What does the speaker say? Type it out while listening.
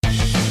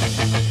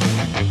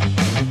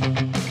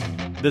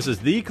This is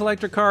the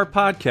Collector Car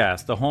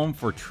Podcast, the home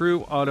for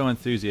true auto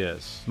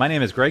enthusiasts. My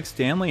name is Greg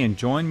Stanley, and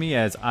join me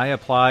as I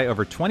apply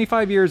over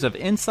 25 years of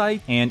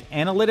insight and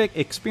analytic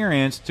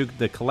experience to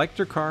the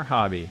collector car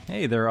hobby.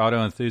 Hey there,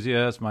 auto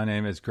enthusiasts. My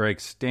name is Greg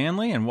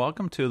Stanley, and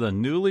welcome to the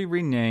newly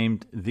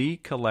renamed The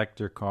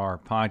Collector Car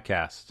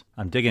Podcast.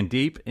 I'm digging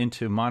deep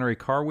into Monterey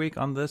Car Week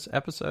on this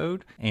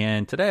episode,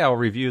 and today I'll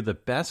review the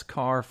best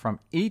car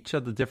from each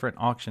of the different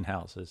auction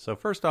houses. So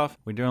first off,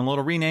 we're doing a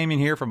little renaming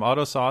here from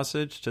Auto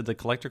Sausage to the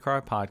Collector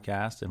Car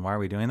Podcast. And why are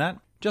we doing that?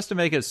 Just to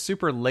make it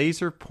super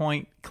laser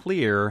point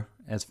clear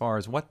as far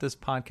as what this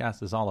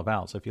podcast is all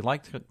about. So if you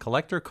like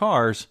collector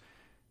cars,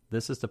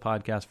 this is the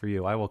podcast for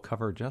you. I will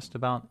cover just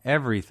about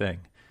everything.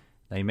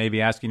 Now you may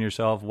be asking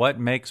yourself, what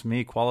makes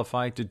me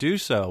qualified to do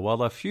so?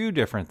 Well, a few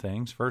different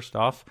things. First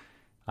off,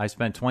 I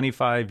spent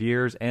 25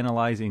 years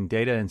analyzing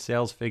data and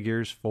sales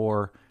figures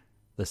for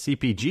the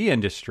CPG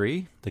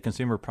industry, the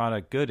consumer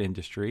product good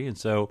industry. And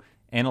so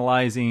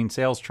analyzing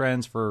sales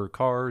trends for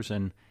cars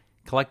and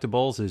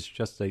collectibles is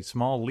just a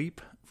small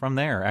leap from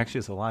there. Actually,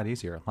 it's a lot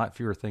easier, a lot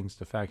fewer things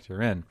to factor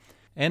in.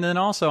 And then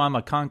also, I'm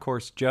a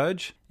concourse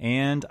judge,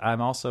 and I'm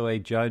also a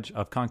judge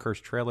of concourse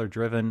trailer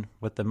driven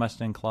with the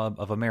Mustang Club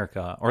of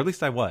America, or at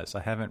least I was.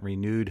 I haven't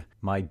renewed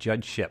my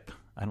judgeship.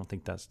 I don't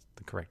think that's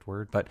the correct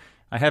word, but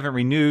I haven't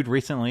renewed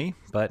recently,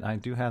 but I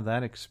do have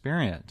that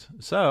experience.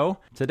 So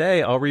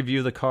today I'll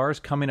review the cars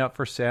coming up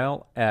for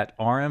sale at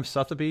RM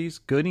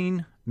Sothebys,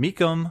 Gooding,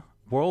 Mecum,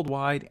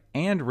 Worldwide,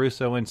 and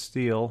Russo and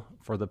Steele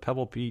for the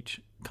Pebble Beach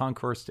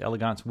Concours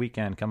d'Elegance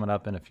weekend coming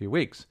up in a few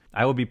weeks.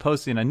 I will be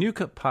posting a new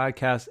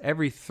podcast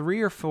every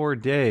 3 or 4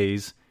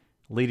 days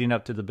leading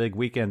up to the big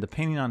weekend,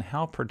 depending on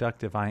how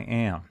productive I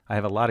am. I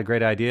have a lot of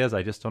great ideas.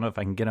 I just don't know if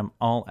I can get them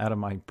all out of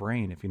my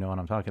brain, if you know what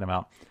I'm talking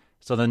about.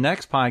 So the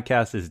next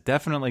podcast is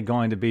definitely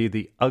going to be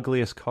the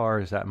ugliest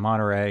cars at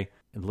Monterey.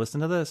 And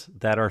listen to this,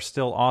 that are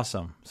still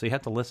awesome. So you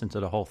have to listen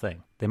to the whole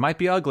thing. They might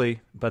be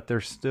ugly, but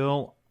they're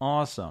still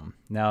awesome.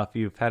 Now, if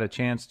you've had a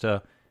chance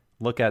to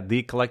look at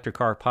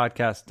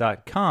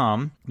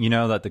thecollectorcarpodcast.com, you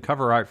know that the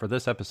cover art for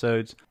this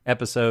episode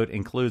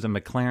includes a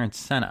McLaren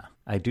Senna.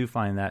 I do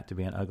find that to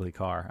be an ugly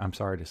car. I'm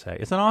sorry to say.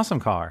 It's an awesome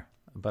car,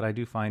 but I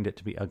do find it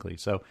to be ugly.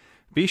 So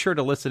be sure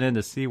to listen in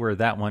to see where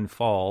that one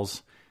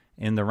falls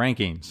in the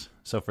rankings.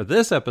 So for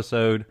this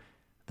episode,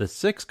 the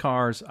 6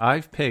 cars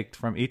I've picked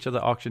from each of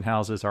the auction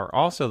houses are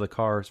also the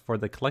cars for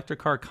the collector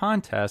car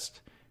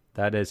contest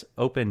that is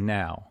open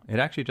now. It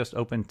actually just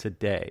opened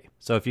today.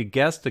 So if you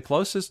guess the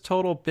closest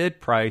total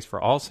bid price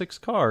for all 6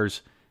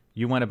 cars,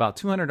 you win about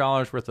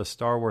 $200 worth of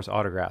Star Wars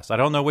autographs. I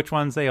don't know which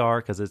ones they are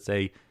because it's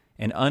an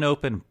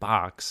unopened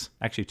box,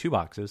 actually 2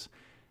 boxes.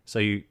 So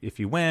if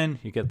you win,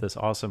 you get this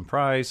awesome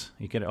prize.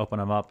 You can open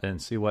them up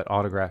and see what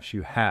autographs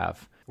you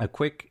have. A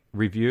quick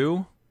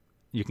review,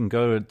 you can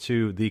go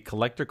to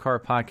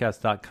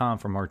thecollectorcarpodcast.com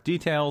for more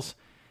details.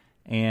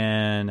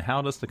 And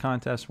how does the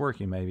contest work,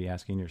 you may be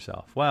asking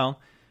yourself? Well,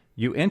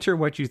 you enter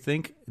what you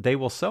think they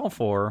will sell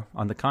for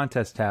on the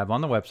contest tab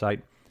on the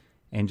website,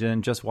 and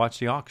then just watch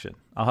the auction.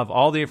 I'll have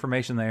all the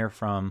information there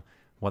from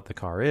what the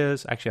car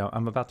is. Actually,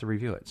 I'm about to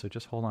review it, so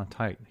just hold on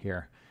tight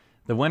here.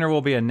 The winner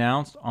will be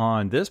announced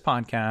on this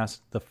podcast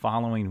the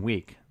following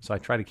week. So I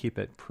try to keep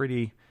it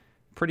pretty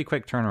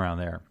quick turnaround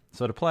there.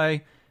 So to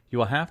play, you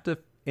will have to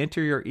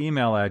enter your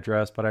email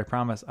address, but I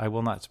promise I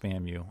will not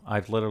spam you.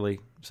 I've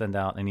literally send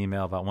out an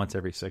email about once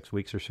every 6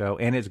 weeks or so,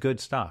 and it's good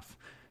stuff.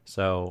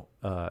 So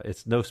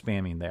it's no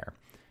spamming there.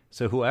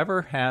 So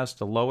whoever has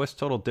the lowest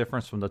total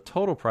difference from the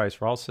total price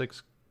for all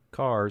 6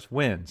 cars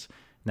wins.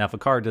 Now, if a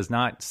car does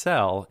not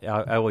sell,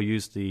 I will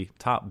use the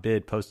top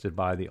bid posted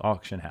by the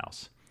auction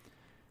house.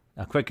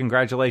 A quick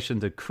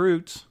congratulations to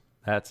Kreutz,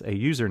 that's a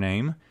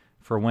username,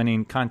 for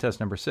winning contest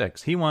number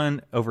 6. He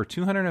won over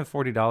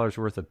 $240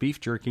 worth of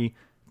beef jerky,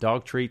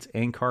 dog treats,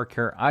 and car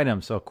care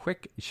items. So a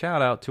quick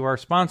shout out to our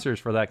sponsors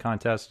for that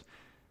contest.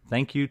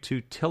 Thank you to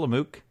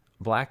Tillamook,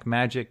 Black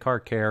Magic Car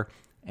Care,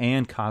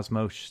 and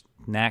Cosmo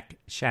Snack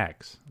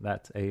Shacks.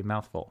 That's a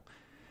mouthful.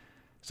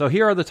 So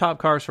here are the top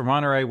cars from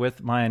Monterey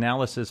with my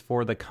analysis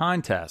for the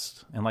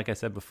contest. And like I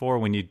said before,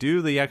 when you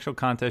do the actual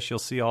contest, you'll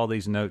see all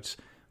these notes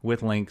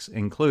with links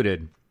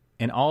included.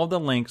 And all the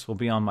links will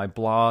be on my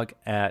blog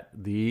at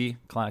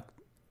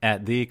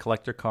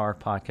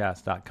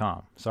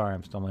thecollectorcarpodcast.com. Sorry,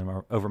 I'm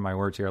stumbling over my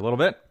words here a little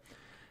bit.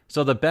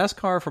 So the best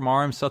car from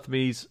RM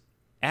Sothebys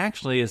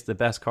actually is the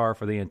best car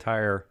for the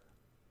entire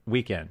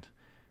weekend.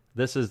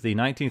 This is the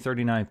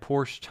 1939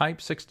 Porsche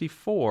Type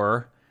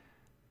 64,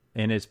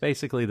 and it's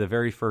basically the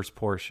very first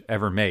Porsche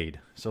ever made.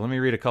 So let me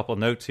read a couple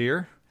notes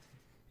here.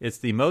 It's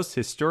the most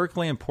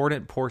historically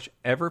important Porsche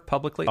ever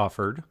publicly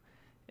offered.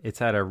 It's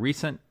had a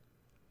recent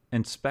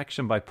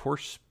inspection by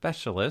Porsche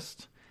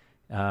specialists.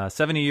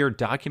 70-year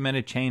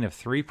documented chain of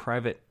 3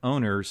 private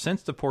owners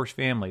since the Porsche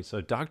family.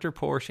 So Dr.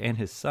 Porsche and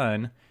his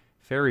son,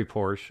 Ferry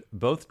Porsche,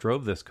 both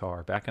drove this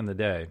car back in the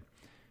day.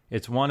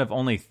 It's one of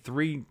only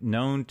 3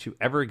 known to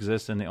ever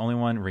exist and the only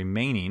one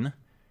remaining.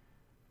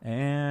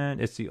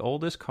 And it's the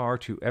oldest car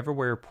to ever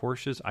wear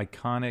Porsche's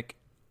iconic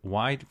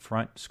wide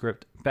front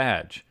script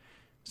badge.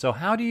 So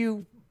how do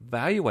you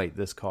evaluate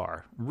this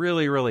car.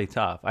 Really, really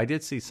tough. I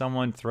did see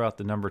someone throw out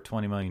the number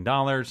 $20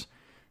 million.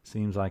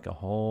 Seems like a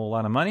whole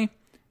lot of money.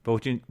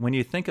 But when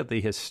you think of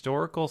the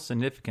historical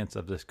significance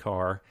of this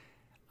car,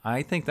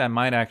 I think that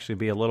might actually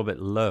be a little bit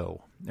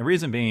low. The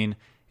reason being,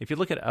 if you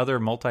look at other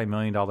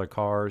multi-million-dollar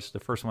cars, the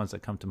first ones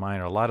that come to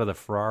mind are a lot of the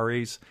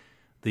Ferraris.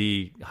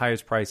 The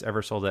highest price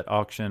ever sold at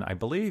auction, I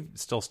believe,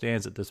 still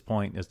stands at this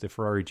point, is the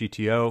Ferrari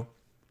GTO.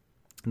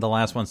 The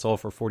last one sold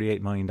for $48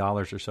 million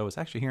or so. It's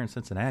actually here in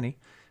Cincinnati.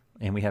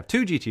 And we have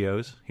 2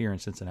 GTOs here in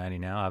Cincinnati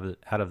now,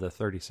 out of the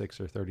 36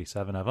 or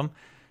 37 of them.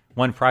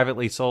 One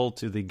privately sold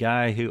to the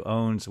guy who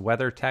owns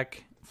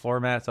WeatherTech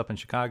floor mats up in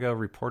Chicago,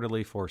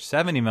 reportedly for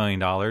 $70 million.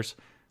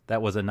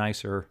 That was a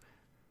nicer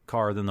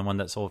car than the one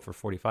that sold for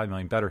 $45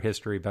 million. Better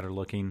history, better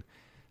looking.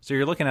 So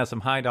you're looking at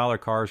some high dollar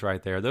cars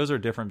right there. Those are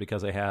different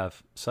because they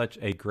have such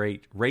a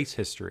great race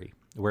history,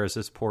 whereas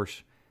this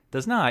Porsche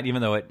does not,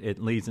 even though it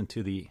leads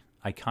into the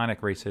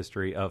iconic race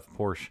history of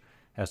Porsche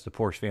as the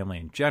Porsche family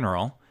in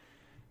general.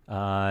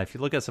 If you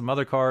look at some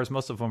other cars,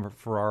 most of them are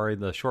Ferrari,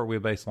 the short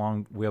wheelbase,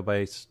 long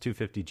wheelbase,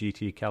 250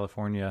 GT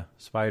California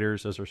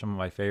Spiders. Those are some of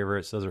my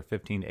favorites. Those are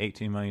 $15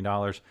 to $18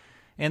 million.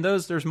 And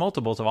there's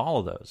multiples of all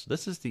of those.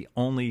 This is the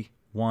only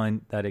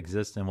one that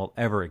exists and will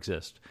ever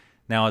exist.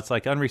 Now, it's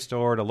like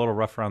unrestored, a little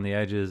rough around the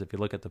edges. If you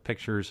look at the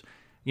pictures,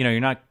 you're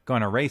not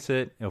going to race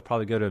it. It'll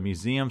probably go to a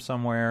museum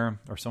somewhere,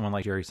 or someone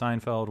like Jerry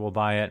Seinfeld will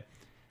buy it.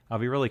 I'll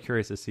be really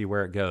curious to see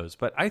where it goes.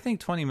 But I think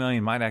 $20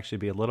 million might actually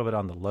be a little bit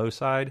on the low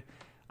side.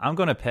 I'm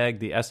going to peg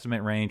the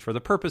estimate range for the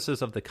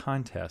purposes of the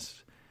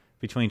contest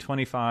between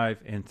 $25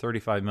 and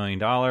 $35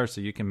 million,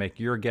 so you can make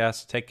your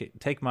guess.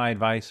 Take my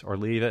advice or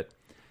leave it.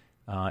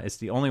 It's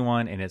the only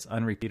one, and it's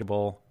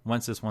unrepeatable.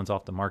 Once this one's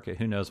off the market,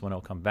 who knows when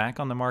it'll come back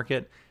on the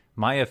market.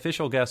 My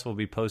official guess will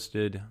be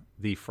posted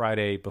the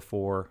Friday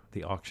before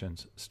the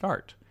auctions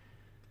start.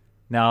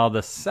 Now,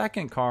 the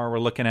second car we're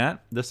looking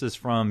at, this is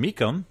from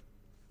Mecum.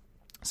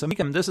 So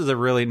Mecum, this is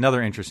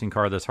another interesting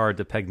car that's hard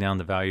to peg down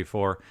the value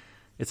for.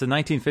 It's a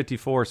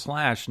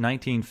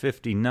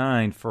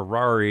 1954/1959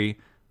 Ferrari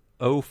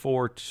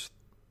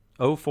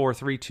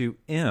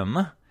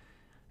 0432M.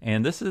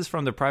 And this is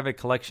from the private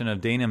collection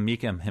of Dana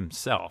Mecum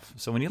himself.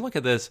 So when you look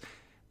at this,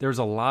 there's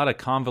a lot of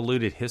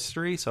convoluted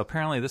history. So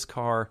apparently this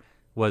car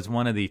was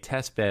one of the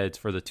test beds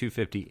for the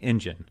 250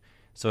 engine.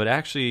 So it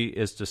actually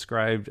is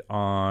described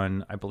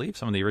on, I believe,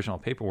 some of the original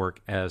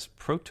paperwork as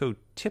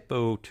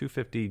Prototipo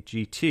 250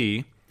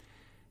 GT.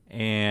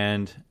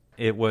 And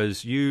it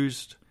was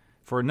used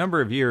for a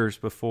number of years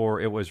before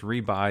it was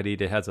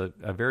rebodied. It has a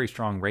very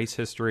strong race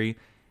history.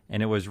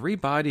 And it was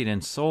rebodied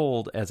and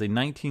sold as a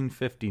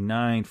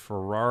 1959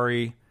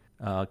 Ferrari,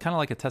 kind of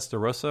like a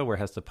Testarossa, where it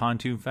has the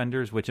pontoon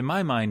fenders, which in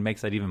my mind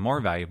makes that even more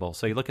valuable.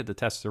 So you look at the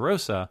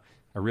Testarossa,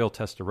 a real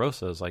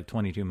Testarossa is like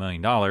 $22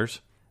 million.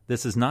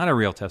 This is not a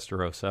real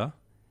Testarossa,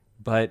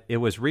 but it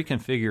was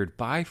reconfigured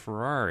by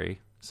Ferrari,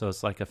 so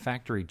it's like a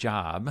factory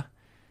job.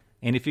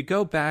 And if you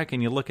go back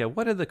and you look at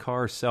what did the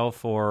cars sell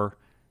for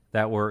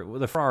that were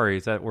the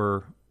Ferraris that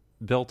were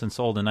built and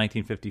sold in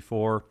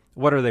 1954,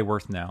 what are they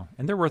worth now?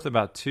 And they're worth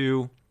about $2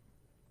 to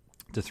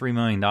 $3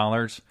 million.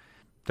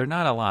 They're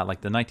not a lot.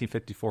 Like the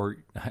 1954,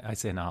 I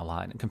say not a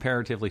lot.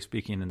 Comparatively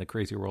speaking, in the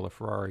crazy world of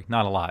Ferrari,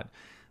 not a lot.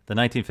 The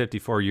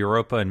 1954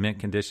 Europa in mint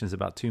condition is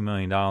about $2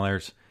 million.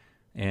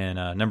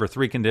 And number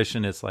 3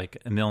 condition is like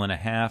 $1.5 million.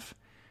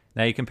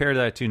 Now you compare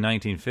that to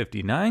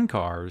 1959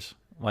 cars,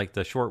 like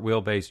the short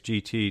wheelbase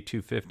GT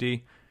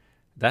 250,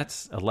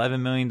 that's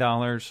 $11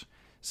 million.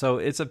 So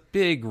it's a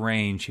big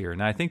range here.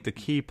 And I think the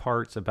key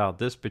parts about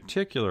this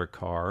particular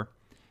car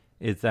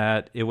is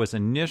that it was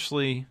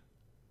initially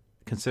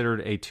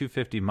considered a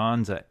 250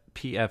 Monza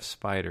PF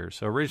Spider.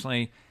 So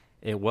originally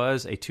it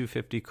was a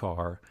 250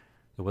 car.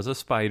 It was a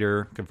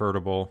Spider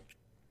convertible.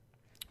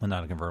 Well,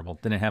 not a convertible.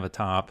 Didn't have a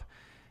top.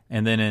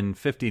 And then in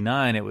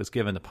 59, it was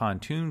given the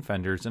pontoon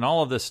fenders. And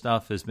all of this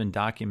stuff has been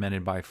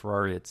documented by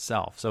Ferrari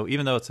itself. So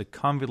even though it's a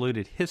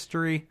convoluted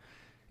history,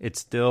 it's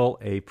still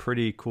a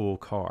pretty cool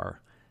car.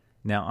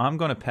 Now, I'm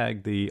going to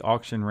peg the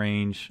auction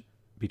range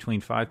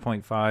between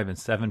 5.5 and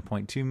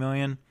 7.2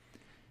 million.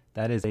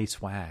 That is a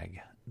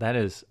swag. That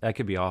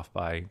could be off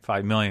by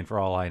 5 million for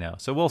all I know.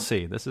 So we'll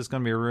see. This is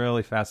going to be a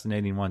really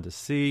fascinating one to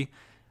see.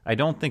 I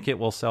don't think it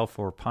will sell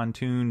for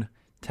pontoon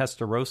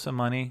Testarossa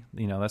money.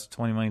 That's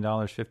 $20 million,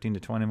 $15 to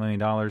 $20 million.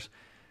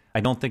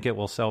 I don't think it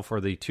will sell for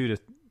the $1 to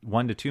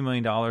 $2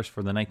 million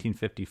for the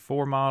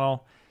 1954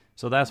 model.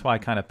 So that's why I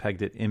kind of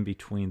pegged it in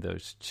between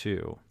those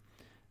two.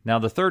 Now,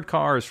 the third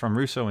car is from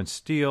Russo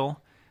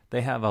Steele.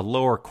 They have a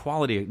lower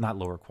price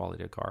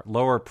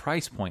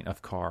point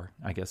of car,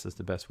 I guess is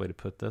the best way to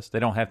put this. They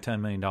don't have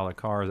 $10 million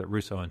cars at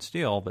Russo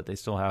Steele, but they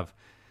still have,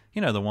 the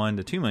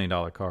 $1 to $2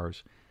 million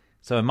cars.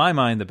 So in my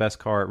mind, the best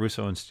car at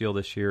Russo Steele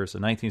this year is the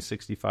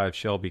 1965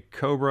 Shelby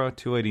Cobra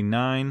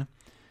 289.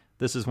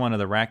 This is one of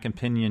the rack and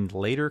pinioned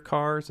later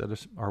cars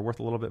that are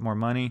worth a little bit more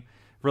money.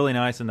 Really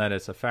nice in that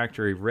it's a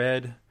factory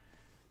red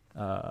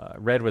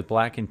with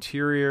black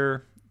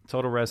interior.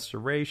 Total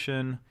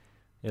restoration.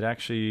 It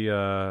actually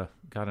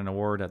got an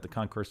award at the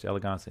Concours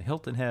d'Elegance at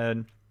Hilton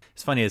Head.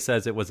 It's funny, it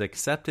says it was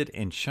accepted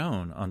and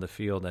shown on the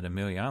field at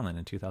Amelia Island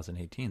in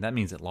 2018. That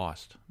means it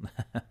lost.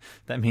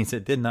 That means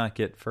it did not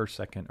get first,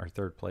 second, or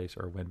third place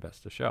or win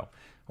best of show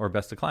or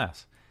best of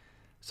class.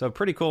 So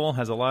pretty cool.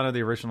 Has a lot of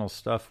the original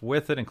stuff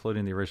with it,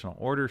 including the original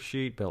order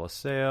sheet, bill of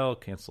sale,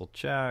 canceled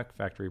check,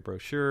 factory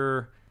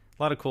brochure.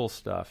 A lot of cool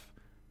stuff.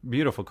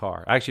 Beautiful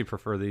car. I actually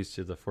prefer these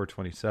to the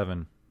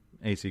 427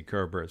 AC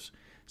Cobras.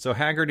 So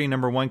Hagerty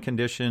number 1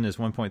 condition is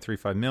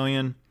 $1.35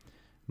 million.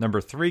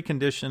 Number 3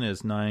 condition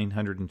is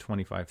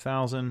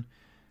 $925,000.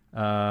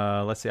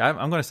 Let's see.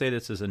 I'm going to say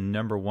this is a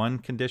number 1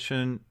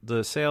 condition.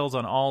 The sales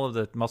on all of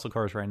the muscle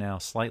cars right now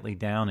slightly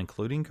down,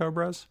 including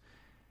Cobras.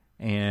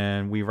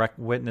 And we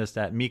witnessed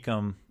at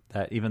Mecum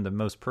that even the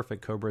most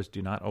perfect Cobras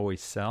do not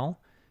always sell.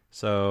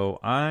 So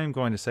I'm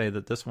going to say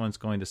that this one's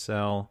going to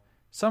sell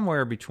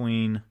somewhere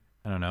between,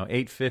 I don't know,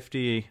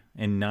 $850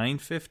 and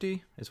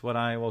 $950 is what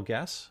I will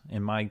guess.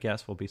 And my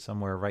guess will be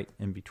somewhere right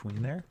in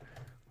between there.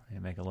 Let me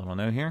make a little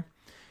note here.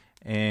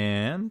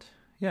 And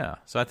yeah,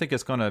 so I think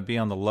it's going to be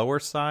on the lower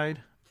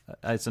side.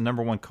 It's a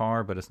number 1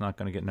 car, but it's not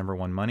going to get number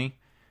 1 money,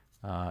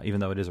 even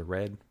though it is a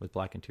red with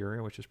black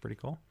interior, which is pretty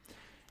cool.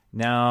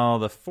 Now,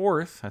 the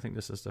 4th, I think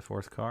this is the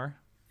 4th car,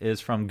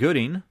 is from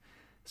Gooding.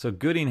 So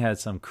Gooding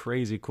has some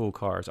crazy cool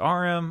cars.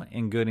 RM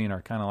and Gooding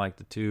are kind of like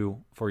the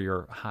two for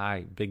your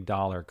high, big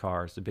dollar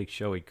cars, the big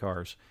showy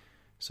cars.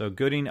 So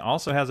Gooding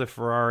also has a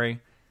Ferrari.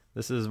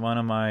 This is one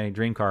of my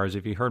dream cars.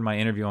 If you heard my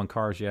interview on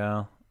Cars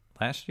Yeah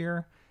last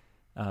year,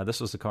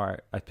 this was the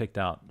car I picked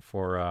out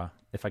for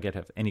if I could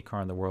have any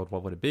car in the world,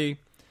 what would it be?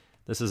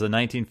 This is a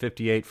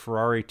 1958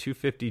 Ferrari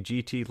 250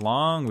 GT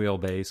long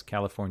wheelbase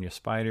California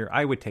Spider.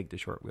 I would take the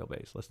short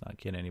wheelbase. Let's not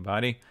kid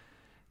anybody.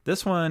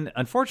 This one,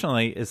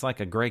 unfortunately, is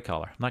like a gray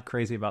color. I'm not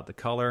crazy about the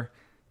color,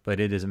 but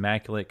it is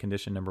immaculate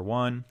condition number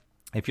 1.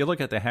 If you look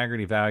at the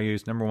Hagerty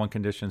values, number 1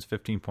 condition is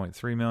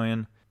 $15.3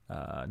 million.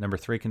 Number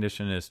 3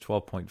 condition is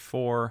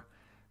 $12.4.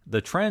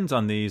 The trends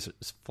on these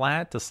is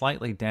flat to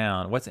slightly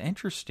down. What's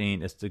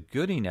interesting is the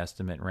Gooding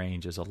estimate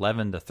range is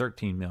 $11 to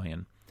 $13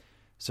 million.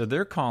 So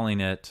they're calling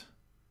it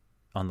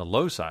on the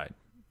low side.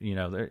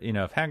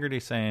 If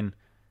Hagerty's saying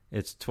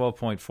it's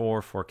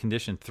 12.4 for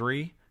condition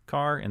 3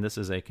 car, and this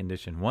is a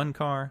condition 1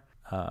 car,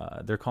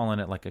 they're calling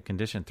it like a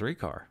condition 3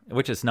 car,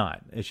 which it's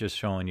not. It's just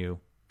showing you,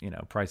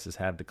 prices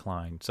have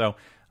declined. So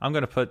I'm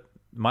going to put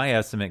my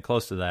estimate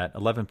close to that,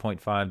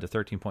 11.5 to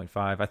 13.5.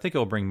 I think it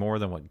will bring more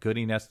than what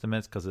Gooding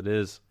estimates because it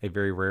is a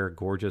very rare,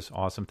 gorgeous,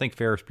 awesome. Think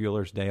Ferris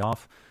Bueller's Day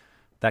Off,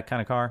 that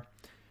kind of car.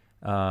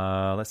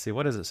 Let's see,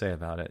 what does it say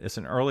about it? It's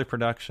an early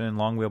production,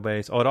 long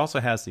wheelbase. Oh, it also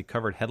has the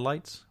covered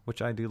headlights,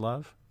 which I do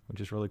love, which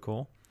is really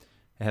cool.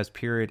 It has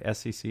period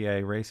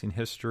SCCA racing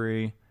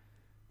history,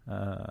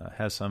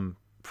 has some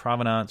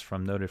provenance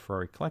from noted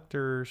Ferrari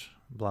collectors,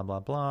 blah,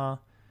 blah, blah.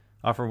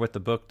 Offered with the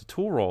book The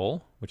Tool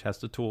Roll, which has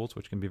the tools,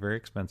 which can be very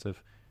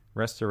expensive,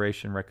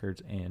 restoration records,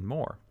 and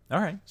more. All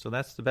right, so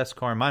that's the best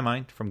car in my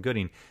mind from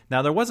Gooding.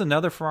 Now, there was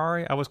another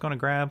Ferrari I was going to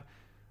grab.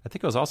 I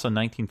think it was also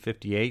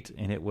 1958,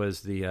 and it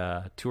was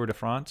the Tour de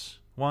France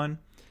one.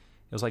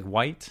 It was like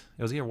white.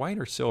 It was either white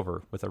or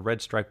silver with a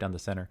red stripe down the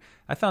center.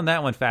 I found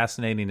that one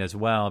fascinating as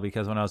well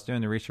because when I was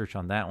doing the research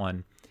on that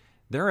one,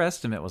 their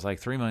estimate was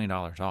like $3 million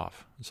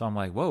off. So I'm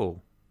like,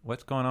 whoa,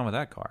 what's going on with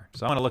that car?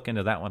 So I want to look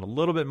into that one a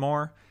little bit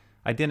more.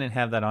 I didn't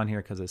have that on here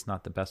because it's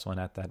not the best one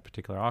at that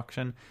particular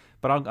auction.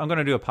 But I'm going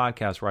to do a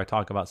podcast where I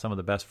talk about some of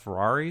the best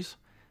Ferraris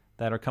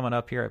that are coming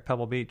up here at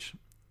Pebble Beach,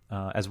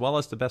 as well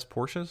as the best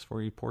Porsches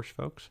for you Porsche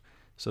folks.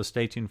 So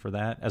stay tuned for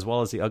that, as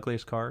well as the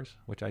ugliest cars,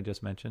 which I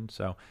just mentioned.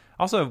 So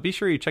also be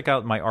sure you check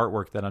out my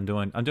artwork that I'm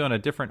doing. I'm doing a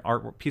different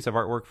piece of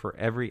artwork for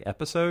every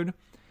episode.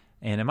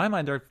 And in my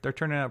mind, they're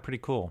turning out pretty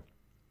cool.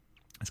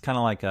 It's kind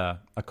of like a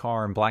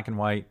car in black and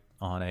white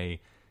on a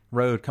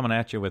road coming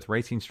at you with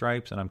racing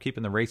stripes, and I'm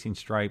keeping the racing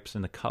stripes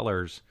and the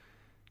colors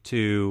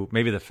to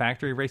maybe the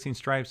factory racing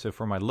stripes. So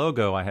for my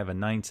logo, I have a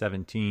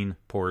 917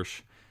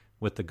 Porsche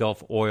with the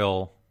Gulf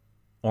Oil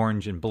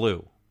orange and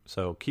blue.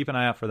 So keep an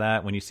eye out for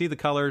that. When you see the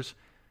colors,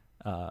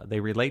 they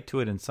relate to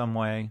it in some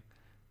way.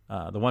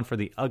 The one for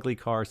the ugly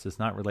cars does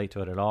not relate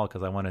to it at all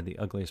because I wanted the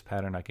ugliest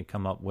pattern I could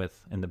come up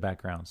with in the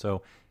background.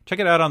 So check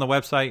it out on the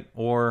website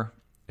or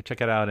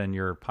check it out in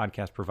your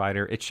podcast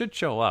provider. It should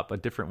show up, a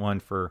different one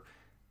for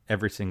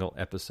every single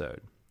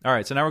episode. All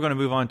right, so now we're going to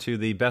move on to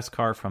the best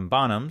car from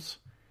Bonhams.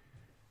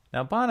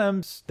 Now,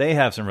 Bonhams, they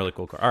have some really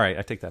cool cars. All right,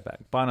 I take that back.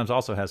 Bonhams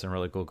also has some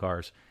really cool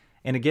cars.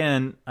 And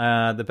again,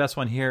 the best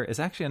one here is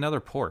actually another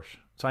Porsche.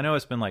 So I know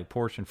it's been like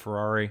Porsche and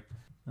Ferrari.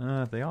 We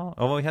had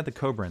the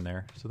Cobra in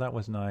there, so that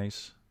was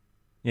nice.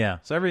 Yeah,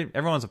 so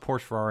everyone's a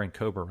Porsche, Ferrari, and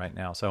Cobra right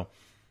now. So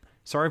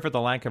sorry for the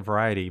lack of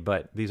variety,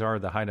 but these are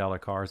the high-dollar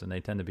cars, and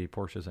they tend to be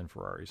Porsches and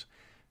Ferraris.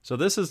 So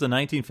this is the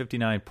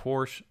 1959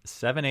 Porsche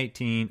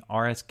 718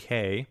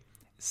 RSK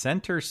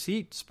center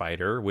seat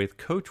Spider with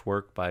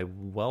coachwork by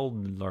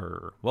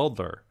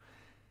Weldler.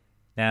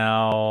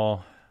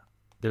 Now,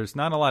 there's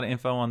not a lot of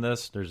info on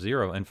this. There's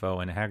zero info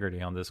in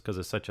Hagerty on this because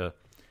it's such a,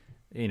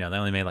 they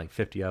only made like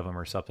 50 of them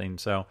or something.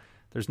 So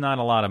There's not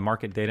a lot of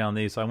market data on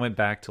these, so I went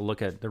back to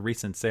look at the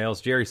recent sales.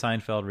 Jerry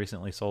Seinfeld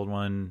recently sold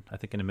one, I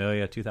think in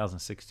Amelia,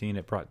 2016.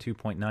 It brought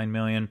 $2.9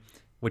 million,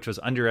 which was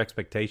under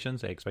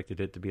expectations. They expected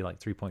it to be like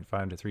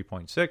 3.5 to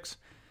 3.6.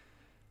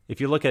 If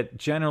you look at,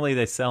 generally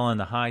they sell in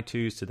the high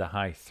 2s to the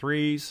high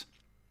 3s.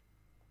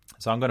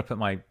 So I'm going to put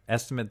my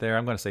estimate there.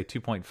 I'm going to say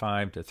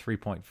 2.5 to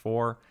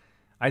 3.4.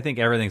 I think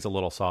everything's a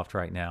little soft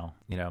right now.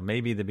 You know,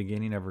 maybe the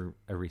beginning of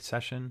a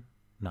recession.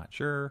 Not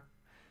sure.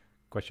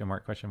 Question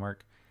mark, question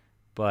mark.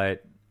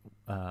 But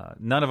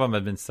none of them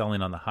have been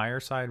selling on the higher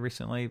side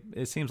recently.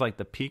 It seems like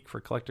the peak for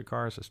collector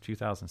cars is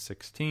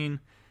 2016.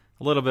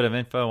 A little bit of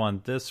info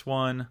on this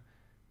one.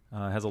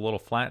 Has a little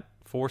flat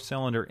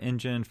 4-cylinder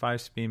engine,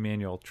 5-speed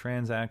manual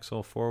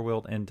transaxle,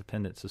 4-wheel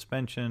independent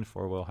suspension,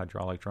 4-wheel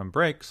hydraulic drum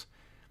brakes.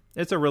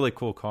 It's a really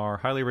cool car.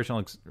 Highly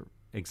original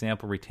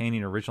example,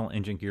 retaining original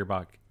engine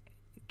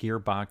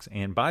gearbox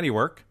and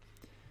bodywork.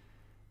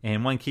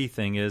 And one key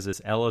thing is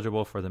it's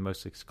eligible for the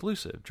most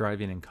exclusive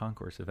driving and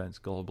concourse events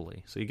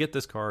globally. So you get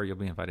this car, you'll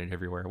be invited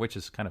everywhere, which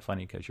is kind of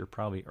funny because you're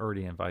probably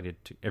already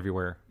invited to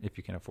everywhere if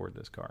you can afford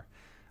this car.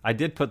 I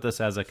did put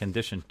this as a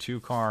Condition 2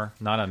 car,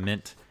 not a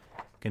mint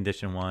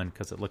Condition 1,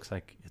 because it looks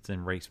like it's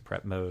in race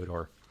prep mode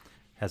or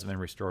hasn't been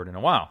restored in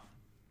a while.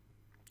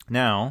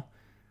 Now,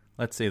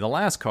 let's see, the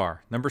last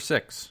car, number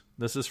 6.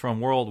 This is from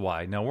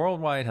Worldwide. Now,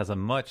 Worldwide has a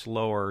much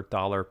lower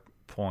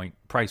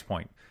price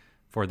point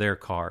for their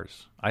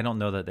cars. I don't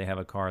know that they have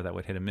a car that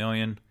would hit $1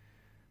 million.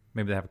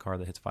 Maybe they have a car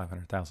that hits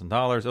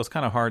 $500,000. It was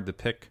kind of hard to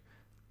pick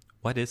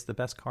what is the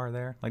best car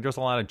there. Like, there's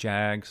a lot of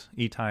Jags,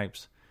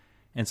 E-types.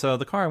 And so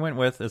the car I went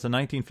with is a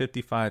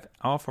 1955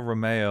 Alfa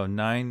Romeo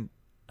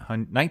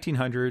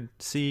 1900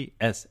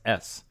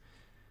 CSS.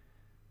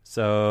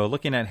 So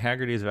looking at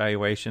Hagerty's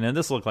valuation, and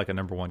this looked like a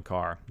number 1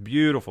 car.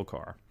 Beautiful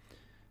car.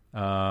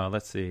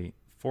 Let's see.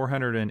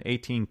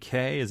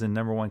 418K is in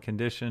number 1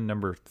 condition.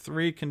 Number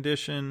 3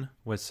 condition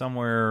was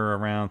somewhere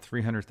around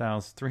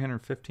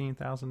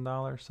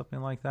 $315,000,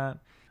 something like that.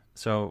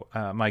 So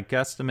my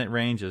guesstimate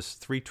range is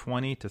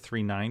 320 to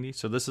 390.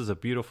 So this is a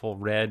beautiful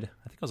red,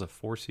 I think it was a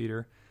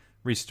 4-seater,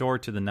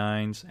 restored to the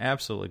 9s.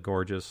 Absolutely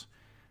gorgeous.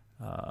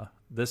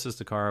 This is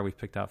the car we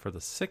picked out for the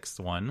 6th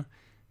one.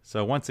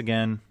 So once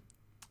again,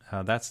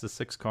 that's the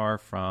 6th car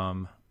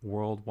from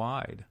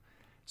Worldwide.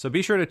 So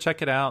be sure to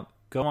check it out.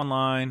 Go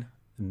online,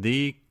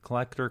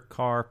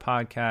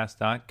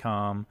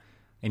 thecollectorcarpodcast.com,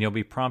 and you'll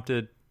be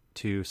prompted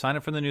to sign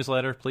up for the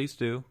newsletter. Please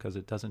do, because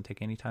it doesn't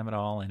take any time at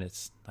all, and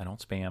I don't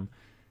spam.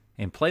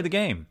 And play the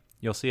game.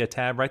 You'll see a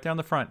tab right there on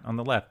the front, on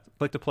the left.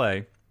 Click to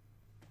play.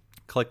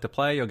 Click to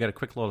play. You'll get a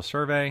quick little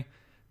survey.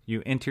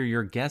 You enter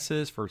your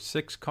guesses for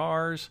 6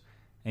 cars,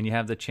 and you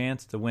have the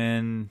chance to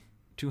win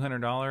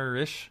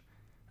 $200-ish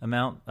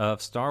amount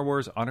of Star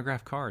Wars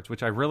autographed cards,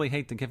 which I really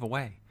hate to give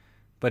away,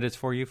 but it's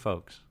for you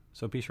folks.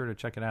 So be sure to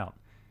check it out.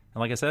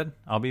 And like I said,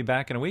 I'll be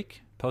back in a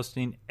week,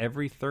 posting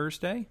every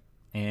Thursday,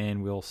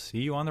 and we'll see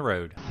you on the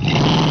road.